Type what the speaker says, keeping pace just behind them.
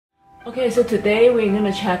Okay, so today we're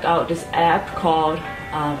gonna check out this app called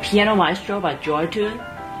Piano Maestro by Joytune.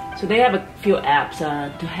 So they have a few apps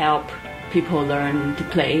to help people learn to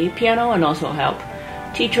play piano and also help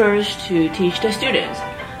teachers to teach their students.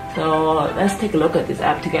 So let's take a look at this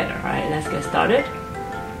app together, right? Let's get started.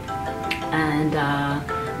 And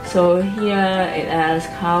so here it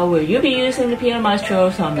asks, how will you be using the Piano Maestro?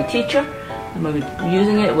 So I'm the teacher. I'm going to be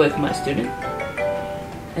using it with my student.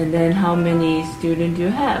 And then how many students do you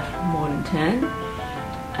have? More than 10.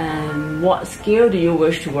 And what skill do you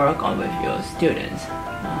wish to work on with your students?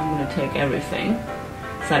 I'm going to take everything.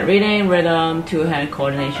 Sight reading, rhythm, two-hand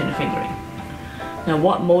coordination, and fingering. Now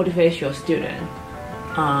what motivates your student?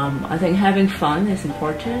 I think having fun is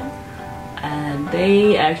important. And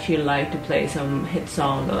they actually like to play some hit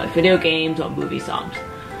songs or like video games or movie songs.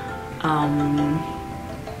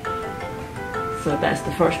 So that's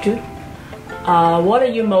the first two. What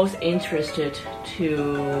are you most interested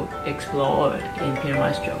to explore in Piano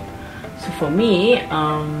Maestro? So for me,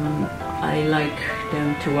 I like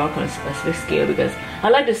them to work on a specific skill because I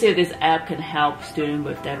like to see if this app can help students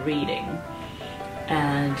with their reading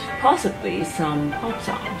and possibly some pop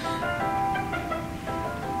songs.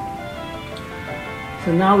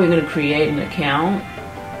 So now we're going to create an account.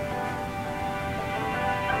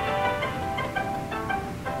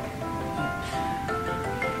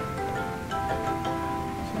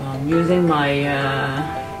 So I'm using my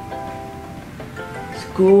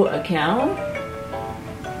school account.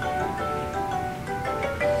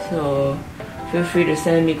 So feel free to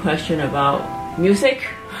send me questions about music,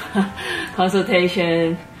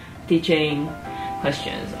 consultation, teaching,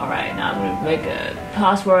 questions. Alright, now I'm going to make a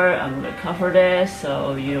password. I'm going to cover this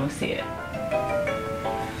so you don't see it.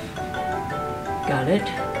 Got it?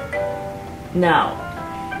 Now,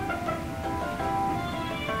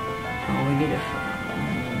 we need a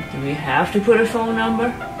phone. Do we have to put a phone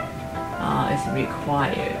number? It's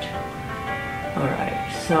required.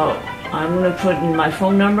 Alright, so I'm going to put in my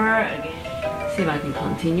phone number. See if I can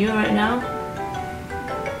continue right now.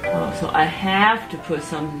 Oh, so I have to put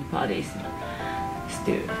somebody's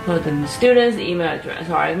put the student's email address.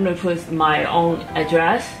 Alright, I'm going to put my own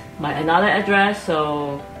address, another address,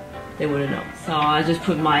 so they wouldn't know. So I just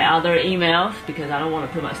put my other emails because I don't want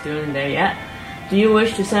to put my student in there yet. Do you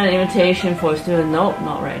wish to send an invitation for a student? Nope,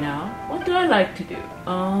 not right now. What do I like to do?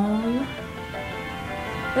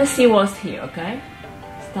 Let's see what's here, okay?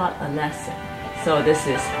 Start a lesson. So this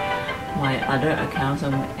is my other account, so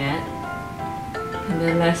I'm going to add. And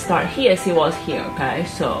then let's start here, see what's here, okay?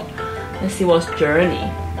 So let's see what's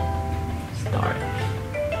journey. Start.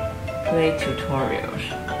 Play tutorials.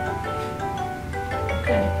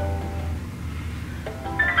 Okay.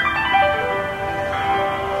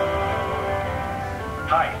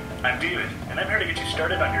 Hi, I'm David, and I'm here to get you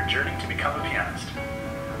started on your journey to become a pianist.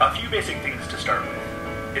 A few basic things to start with.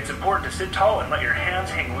 It's important to sit tall and let your hands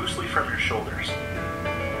hang loosely from your shoulders.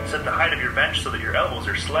 Set the height of your bench so that your elbows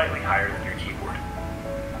are slightly higher than your keyboard.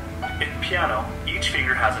 In piano, each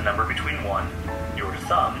finger has a number between 1, your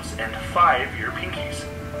thumbs, and 5, your pinkies.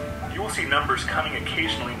 You will see numbers coming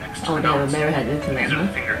occasionally next to the notes. These are the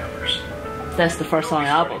finger numbers. That's the first song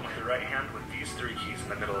album. With the right hand with these 3 keys in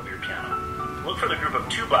the middle of your piano. Look for the group of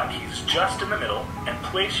 2 black keys just in the middle and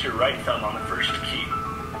place your right thumb on the first key.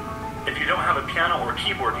 If you don't have a piano or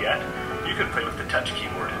keyboard yet, you can play with the touch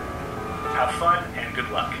keyboard. Have fun and good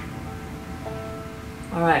luck.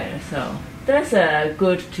 Alright, so that's a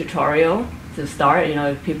good tutorial to start. You know,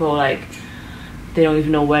 if people like, they don't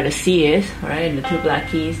even know where the C is, right? And the 2 black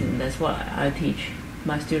keys, and that's what I teach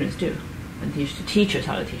my students do. And teach the teachers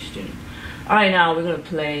how to teach students. Alright, now we're going to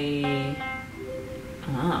play.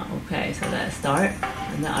 Okay, so let's start.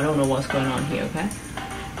 And I don't know what's going on here, okay?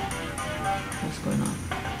 What's going on?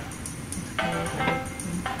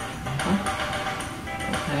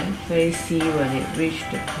 Okay, phase C when it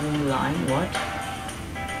reached the blue line. What?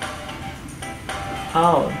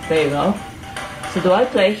 Oh, there you go. So do I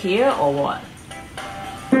play here or what?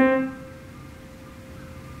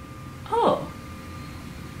 Oh.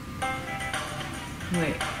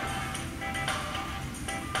 Wait.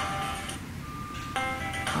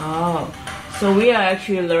 Oh. So we are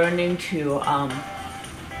actually learning to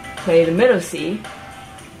play the middle C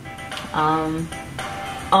on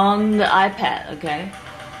the iPad, okay?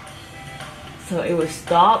 So it will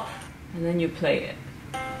stop and then you play it.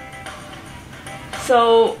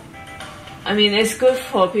 So, I mean, it's good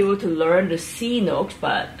for people to learn the C notes,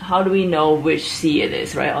 but how do we know which C it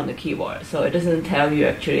is, right, on the keyboard? So it doesn't tell you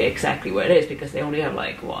actually exactly where it is because they only have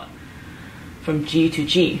like, what, from G to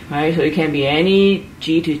G, right? So it can be any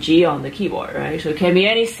G to G on the keyboard, right? So it can be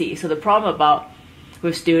any C. So the problem about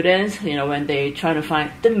with students, you know, when they try to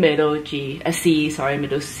find the middle G,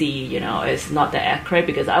 middle C, you know, it's not that accurate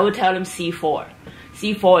because I would tell them C4.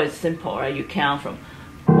 C4 is simple, right? You count from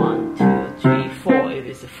 1, 2, 3, 4 if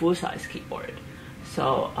it's a full-size keyboard.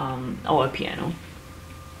 So, or a piano.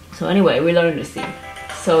 So anyway, we learned the C.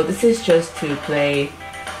 So this is just to play.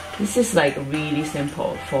 This is like really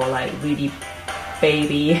simple for like really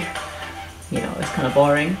baby. You know, it's kind of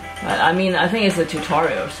boring. But I mean, I think it's a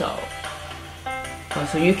tutorial, so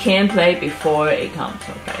you can play before it comes.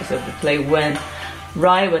 Okay, so if you play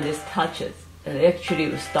right when this touches, it actually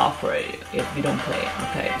will stop for you if you don't play it.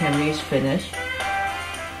 Okay, can we finish?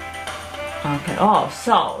 Okay. Oh,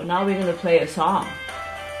 so now we're gonna play a song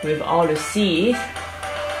with all the C's.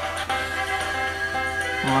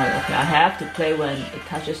 Oh, okay, I have to play when it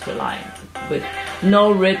touches the line with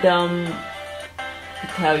no rhythm to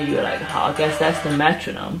tell you like how. I guess that's the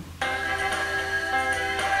metronome,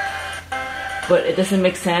 but it doesn't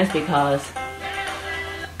make sense because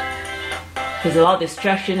there's a lot of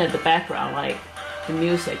distraction at the background, like the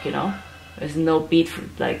music. You know, there's no beat for,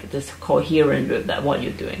 like this coherent with that what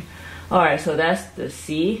you're doing. All right, so that's the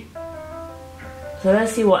C. So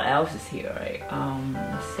let's see what else is here, right?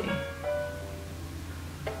 Let's see.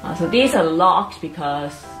 So these are locked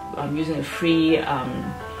because I'm using a free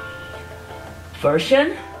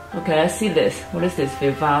version. Okay, let's see this. What is this?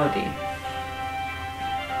 Vivaldi.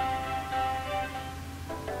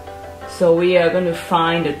 So we are going to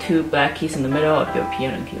find the two black keys in the middle of your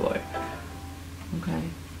piano keyboard. Okay.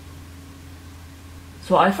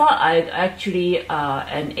 So I thought I'd actually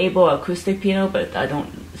enable acoustic piano, but I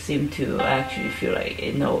don't seem to actually feel like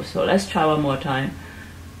it knows. So let's try one more time.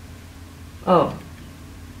 Oh.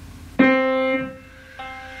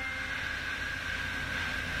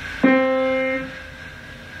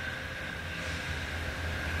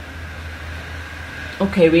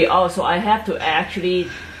 Okay, so I have to actually,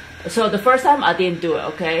 so the first time I didn't do it,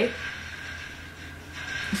 okay?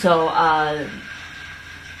 So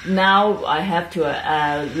now I have to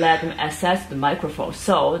let them access the microphone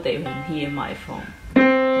so they can hear my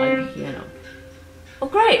piano. Oh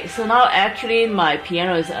great, so now actually my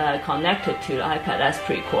piano is connected to the iPad, that's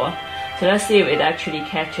pretty cool. So let's see if it actually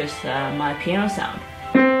catches my piano sound.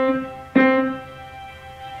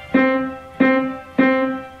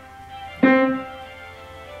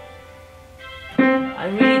 I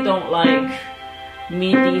really don't like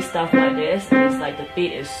MIDI stuff like this. It's like the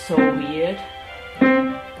beat is so weird.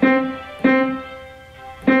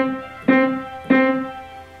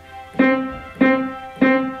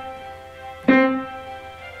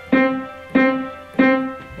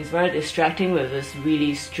 It's very distracting with this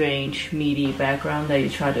really strange MIDI background that you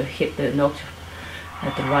try to hit the note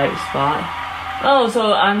at the right spot. Oh,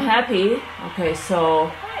 so I'm happy. Okay,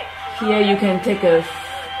 so here you can take a.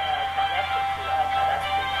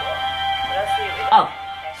 Oh,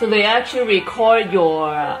 so they actually record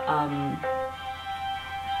your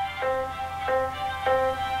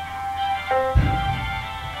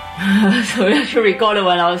so we actually recorded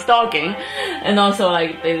when I was talking, and also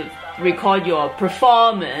like they record your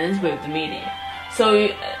performance with the MIDI. So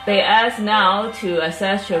they ask now to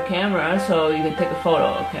access your camera so you can take a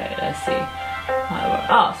photo. Okay, let's see how it works.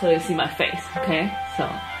 Oh, so you see my face. Okay, so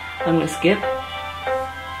I'm gonna skip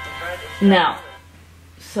now.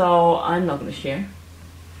 So I'm not gonna share,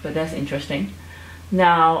 but that's interesting.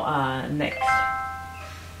 Now next.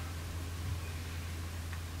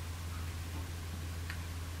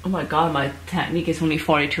 Oh my god, my technique is only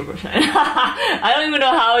 42%. I don't even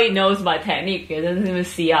know how he knows my technique. It doesn't even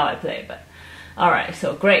see how I play, but alright,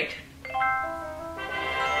 so great.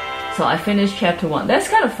 So I finished chapter 1. That's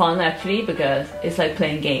kind of fun actually because it's like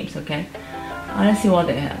playing games, okay? Let's see what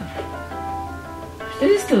they have.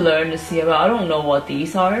 This is to learn to see about. I don't know what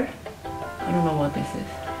these are. I don't know what this is.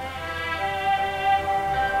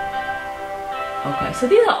 Okay, so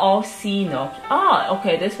these are all C notes. Ah,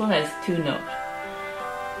 okay, this one has 2 notes.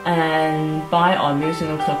 And buy on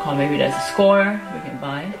musicnotes.com. Maybe there's a score we can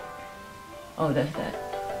buy. Oh, that's that.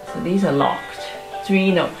 So these are locked.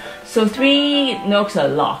 3 notes. So 3 notes are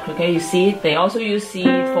locked. Okay, you see they also use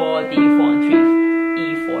C4, D4, and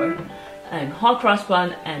 3, E4, and Hot Cross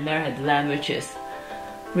Bun and Mary Had the Lamb, which is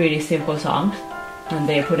really simple songs, and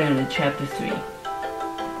they put it in chapter 3.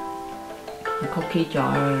 The cookie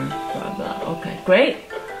jar, blah blah. Okay, great.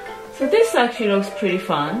 So this actually looks pretty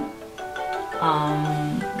fun.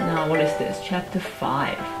 Now what is this? Chapter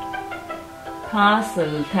 5. Pass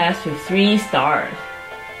the test with 3 stars.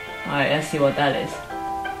 Alright, let's see what that is.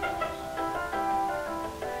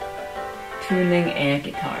 Tuning air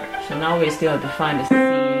guitar. So now we still have to find the C.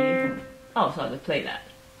 Oh, so I have to play that.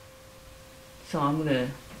 So I'm gonna.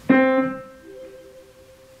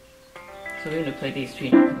 So we're going to play these 3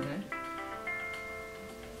 notes, okay?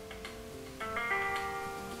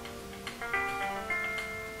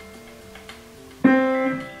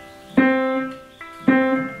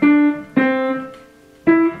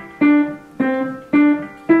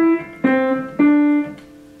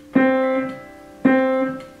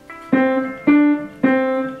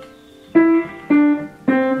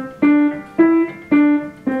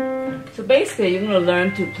 Basically, you're gonna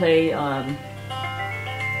learn to play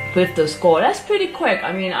with the score. That's pretty quick.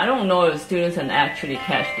 I mean, I don't know if students can actually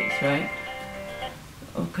catch this, right?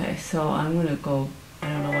 Okay, so I'm gonna go. I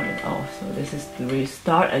don't know what it. Oh, so this is the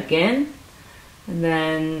restart again, and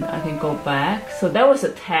then I can go back. So that was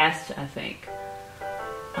a test, I think,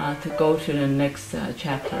 to go to the next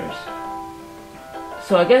chapters.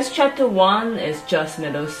 So I guess chapter 1 is just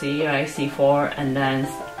middle C, right? C4, and then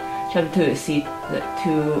chapter 2 is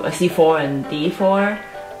C4 and D4,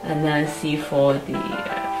 and then C4, D,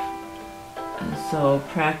 F. And so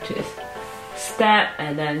practice, step,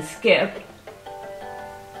 and then skip.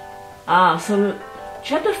 So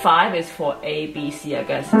chapter 5 is for A, B, C, I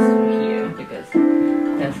guess it's here, because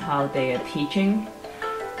that's how they are teaching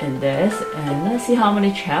in this. And let's see how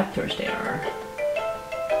many chapters there are.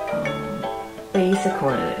 Basic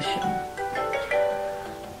coordination.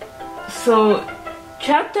 So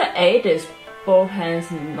chapter 8 is both hands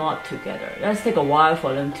not together. Let's take a while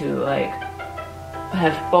for them to like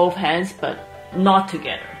have both hands but not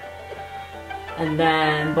together. And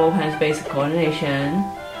then both hands basic coordination.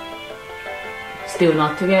 Still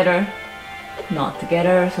not together. Not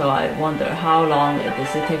together. So I wonder how long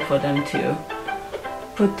does it take for them to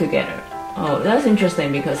put together. Oh, that's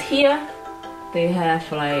interesting because here they have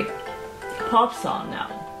like pop song now.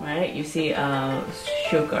 Right, you see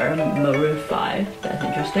Sugar, Maroon 5, that's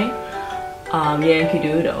interesting. Yankee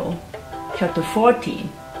Doodle, chapter 14.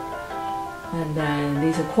 And then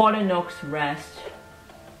these are quarter notes rest.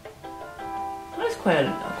 That's quite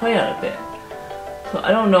a bit. So I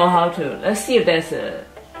don't know how to, let's see if there's a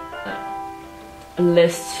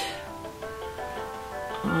list.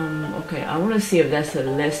 Okay, I want to see if there's a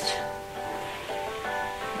list.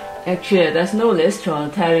 Actually, there's no list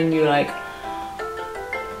telling you like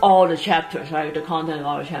all the chapters, right? The content of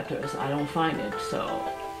all the chapters. I don't find it. So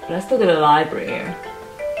let's look at the library here.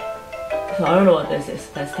 So I don't know what this is.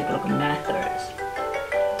 Let's take a look at methods.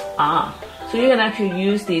 So you can actually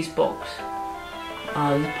use these books,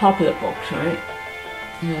 popular books, right?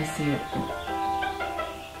 Let's see.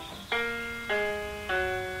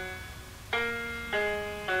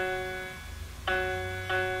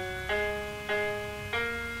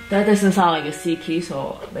 That doesn't sound like a C key,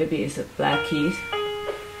 so maybe it's a black keys.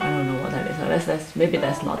 I don't know what that is. So maybe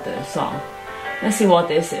that's not the song. Let's see what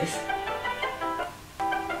this is.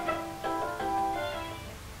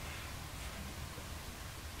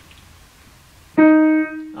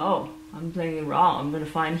 Oh, I'm playing it wrong. I'm gonna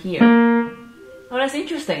find here. Oh, that's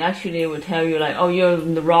interesting. Actually, it will tell you like, oh, you're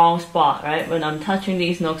in the wrong spot, right? When I'm touching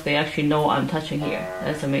these notes, they actually know I'm touching here.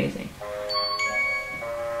 That's amazing.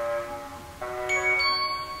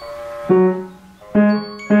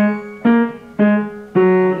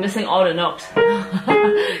 I'm missing all the notes.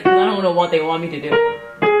 I don't know what they want me to do.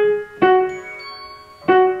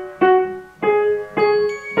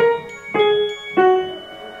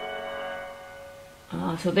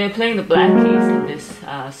 So they're playing the black keys in this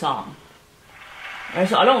song. Right,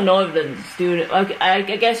 so I don't know if the student, I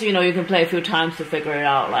guess you can play a few times to figure it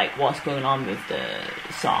out, like what's going on with the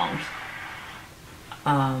songs.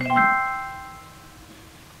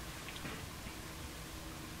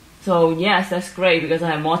 So yes, that's great because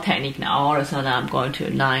I have more technique now. All of a sudden I'm going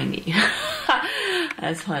to 90.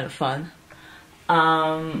 That's kind of fun.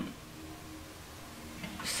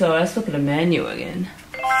 So let's look at the menu again.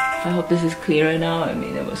 I hope this is clearer now. I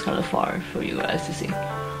mean, it was kind of far for you guys to see.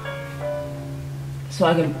 So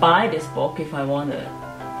I can buy this book if I want to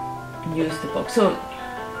use the book. So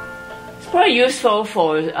it's probably useful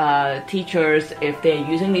for teachers if they're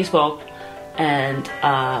using this book and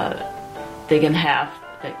they can have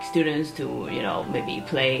like students to maybe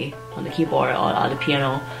play on the keyboard or on the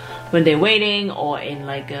piano when they're waiting, or in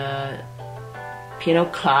like a piano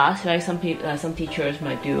class, right? Some teachers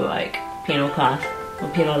might do like piano class or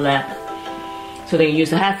piano lab, so they can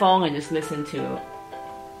use a headphone and just listen to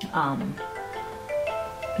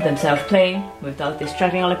themselves playing without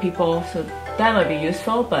distracting other people. So that might be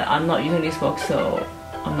useful, but I'm not using this book, so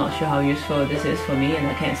I'm not sure how useful this is for me, and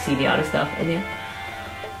I can't see the other stuff in here.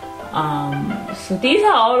 So these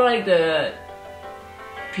are all like the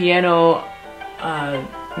piano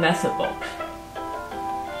method books.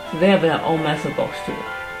 So they have their own method books too.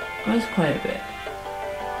 That's quite a bit.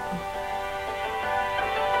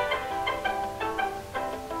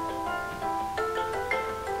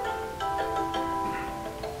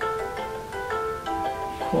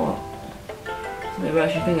 cool. So maybe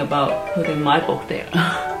I should think about putting my book there.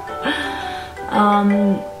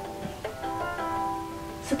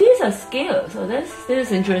 So these are scales. So this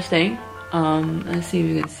is interesting. Let's see if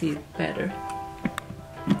you can see it better.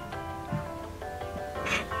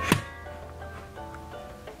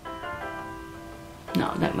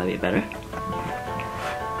 No, that might be better.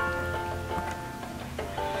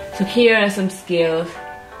 So here are some scales.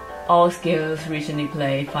 All scales recently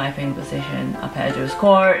played, 5-finger position, arpeggios,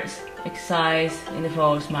 chords, exercise,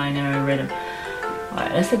 intervals, minor, rhythm.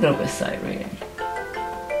 Alright, let's take a look at sight reading.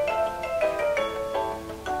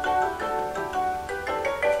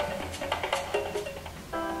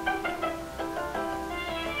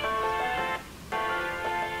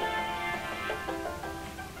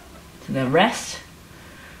 So the rest.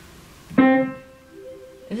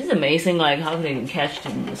 This is amazing, like how they can catch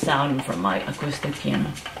the sound from my acoustic piano.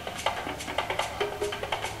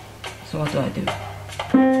 So what do I do?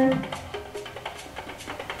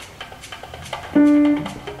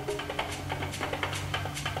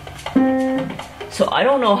 So I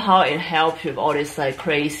don't know how it helps with all this like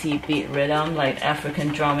crazy beat rhythm, like African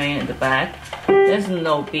drumming in the back. There's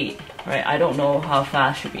no beat, right? I don't know how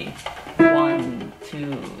fast it should be. 1,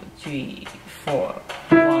 2, 3, 4.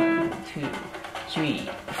 1, 2, 3,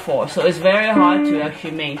 4. So it's very hard to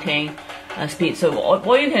actually maintain a speed. So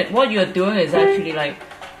what you're doing is actually like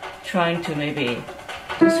trying to maybe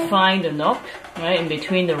just find the note right in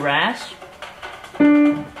between the rest.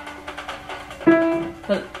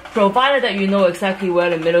 But provided that you know exactly where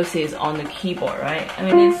the middle C is on the keyboard, right? I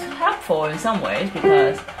mean, it's helpful in some ways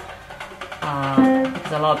because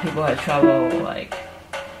a lot of people have trouble like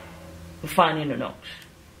finding the notes.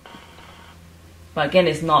 But again,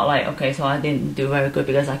 it's not like, okay, so I didn't do very good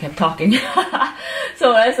because I kept talking.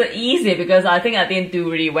 So that's easy because I think I didn't do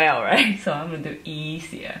really well, right? So I'm gonna do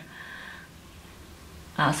easier.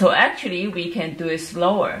 So actually, we can do it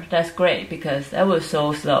slower. That's great because that was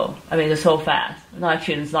so slow. I mean, it's so fast. No,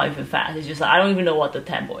 actually, it's not even fast. It's just I don't even know what the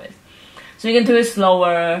tempo is. So you can do it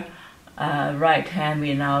slower. Right hand,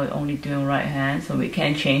 we're now only doing right hand, so we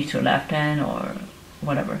can change to left hand or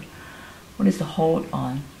whatever. What is the hold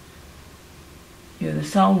on? The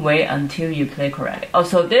song wait until you play correctly. Oh,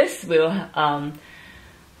 so this will,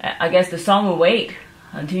 I guess the song will wait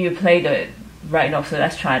until you play the right note. So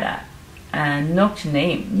let's try that. And note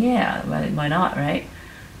name, yeah, well, why not, right?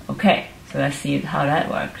 Okay, so let's see how that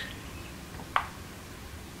works.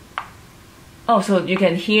 Oh, so you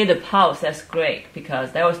can hear the pulse. That's great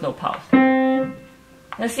because there was no pulse.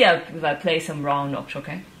 Let's see if I play some wrong notes,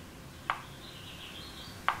 okay?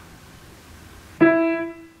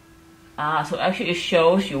 So actually it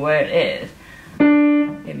shows you where it is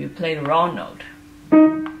if you play the wrong note.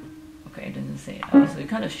 Okay, it doesn't say it. So it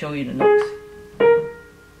kind of show you the notes.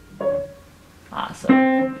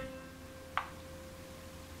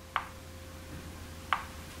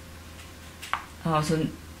 So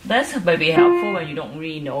that's maybe helpful when you don't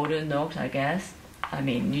really know the notes, I guess. I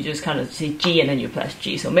mean, you just kind of see G and then you press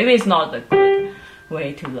G. So maybe it's not the good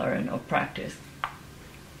way to learn or practice.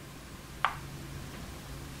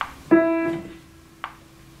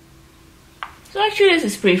 So actually this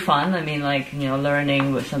is pretty fun. I mean, like, you know,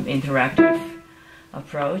 learning with some interactive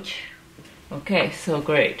approach. Okay, so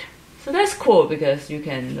great. So that's cool because you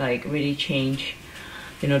can like really change,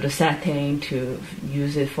 you know, the setting to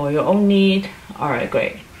use it for your own need. Alright,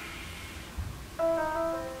 great.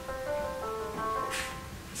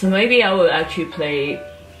 So maybe I will actually play,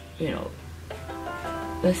 you know,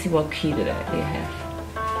 let's see what key they have.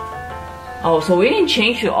 Oh, so we can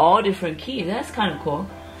change to all different keys. That's kind of cool.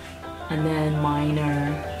 And then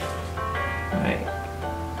minor, right?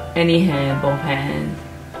 Any hand, both hands.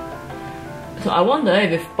 So I wonder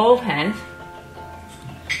if with both hands,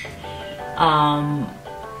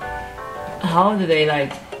 how do they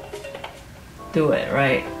like do it,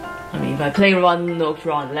 right? I mean, if I play one note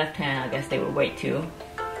wrong on the left hand, I guess they will wait too.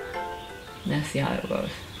 Let's see how it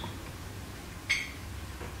goes.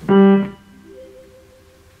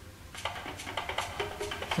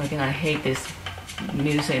 So again, I hate this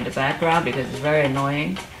music in the background because it's very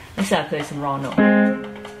annoying. Let's say I play some wrong note.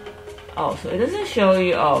 Oh, so it doesn't show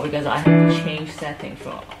you, oh, because I have to change setting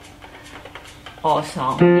for all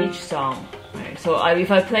songs, each song, right? So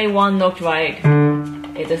if I play one note right,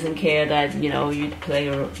 it doesn't care that, you know, you play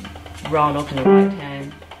a wrong note in the right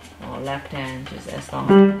hand or left hand, just as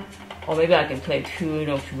long. Or maybe I can play 2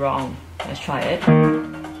 notes wrong. Let's try it.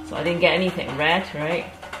 So I didn't get anything, red, right?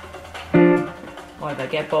 Or if I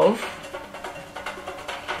get both.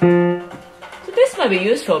 So this might be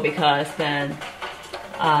useful because then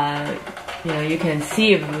you know, you can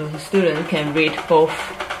see if the student can read both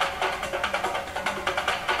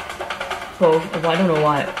both. Oh, I don't know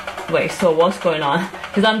why. Wait, so what's going on?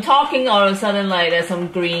 Because I'm talking, all of a sudden, like there's some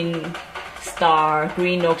green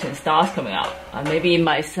notes and stars coming out. Maybe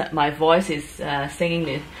my voice is singing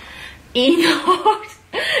the E note.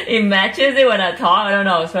 It matches it when I talk. I don't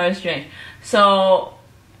know. It's very strange. So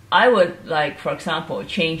I would like, for example,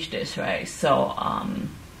 change this, right? So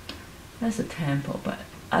that's a tempo, but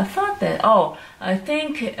I thought that. Oh, I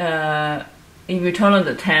think if you turn on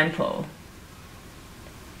the tempo,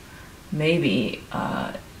 maybe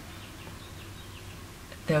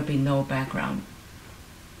there'll be no background.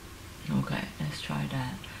 Okay, let's try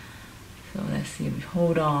that. So let's see if we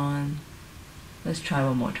hold on. Let's try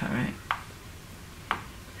one more time,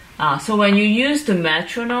 right? So when you use the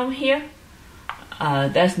metronome here,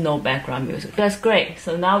 there's no background music. That's great.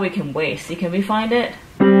 So now we can wait. See, can we find it?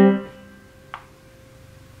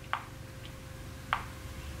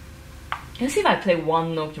 Let's see if I play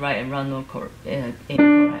one note right and one note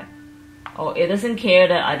incorrect. Oh, it doesn't care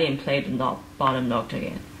that I didn't play the bottom note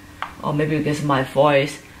again. Or maybe because my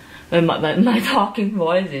voice, my talking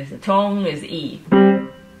voice the tone is E.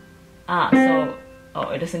 So, oh,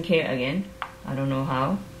 it doesn't care again. I don't know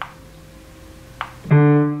how.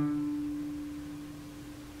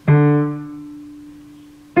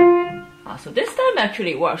 So this time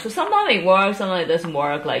actually works. So sometimes it works, sometimes it doesn't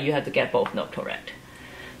work, like you have to get both notes correct.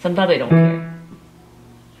 Sometimes they don't care.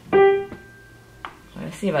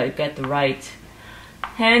 Let's see if I get the right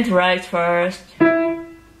hand right first.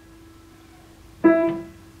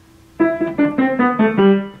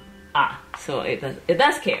 So it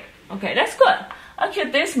does care. Okay, that's good. Actually,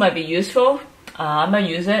 this might be useful. I might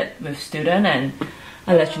use it with students and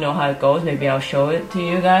I'll let you know how it goes. Maybe I'll show it to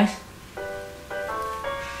you guys.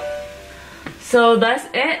 So that's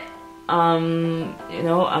it. You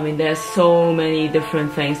know, I mean, there's so many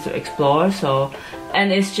different things to explore. So,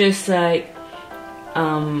 and it's just like,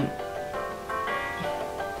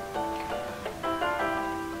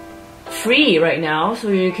 free right now, so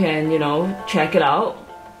you can, you know, check it out.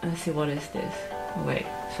 Let's see, what is this? Oh, wait,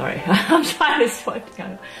 sorry. I'm trying to sort it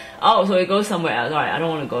out. Oh, so it goes somewhere else. Alright, I don't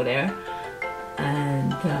want to go there. And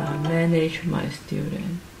manage my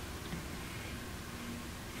student.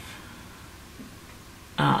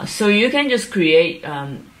 So you can just create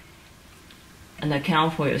an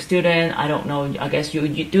account for your student. I don't know, I guess you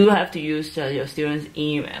do have to use your student's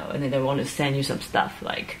email, and then they want to send you some stuff.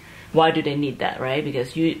 Like, why do they need that, right?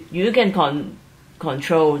 Because you can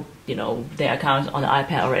control, you know, their accounts on the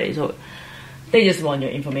iPad already, so they just want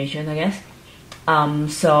your information, I guess.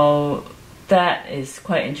 So that is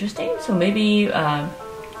quite interesting. So maybe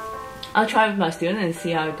I'll try with my student and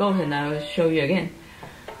see how it goes, and I'll show you again.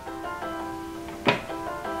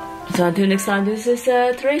 So until next time, this is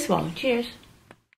Therese Wong. Cheers.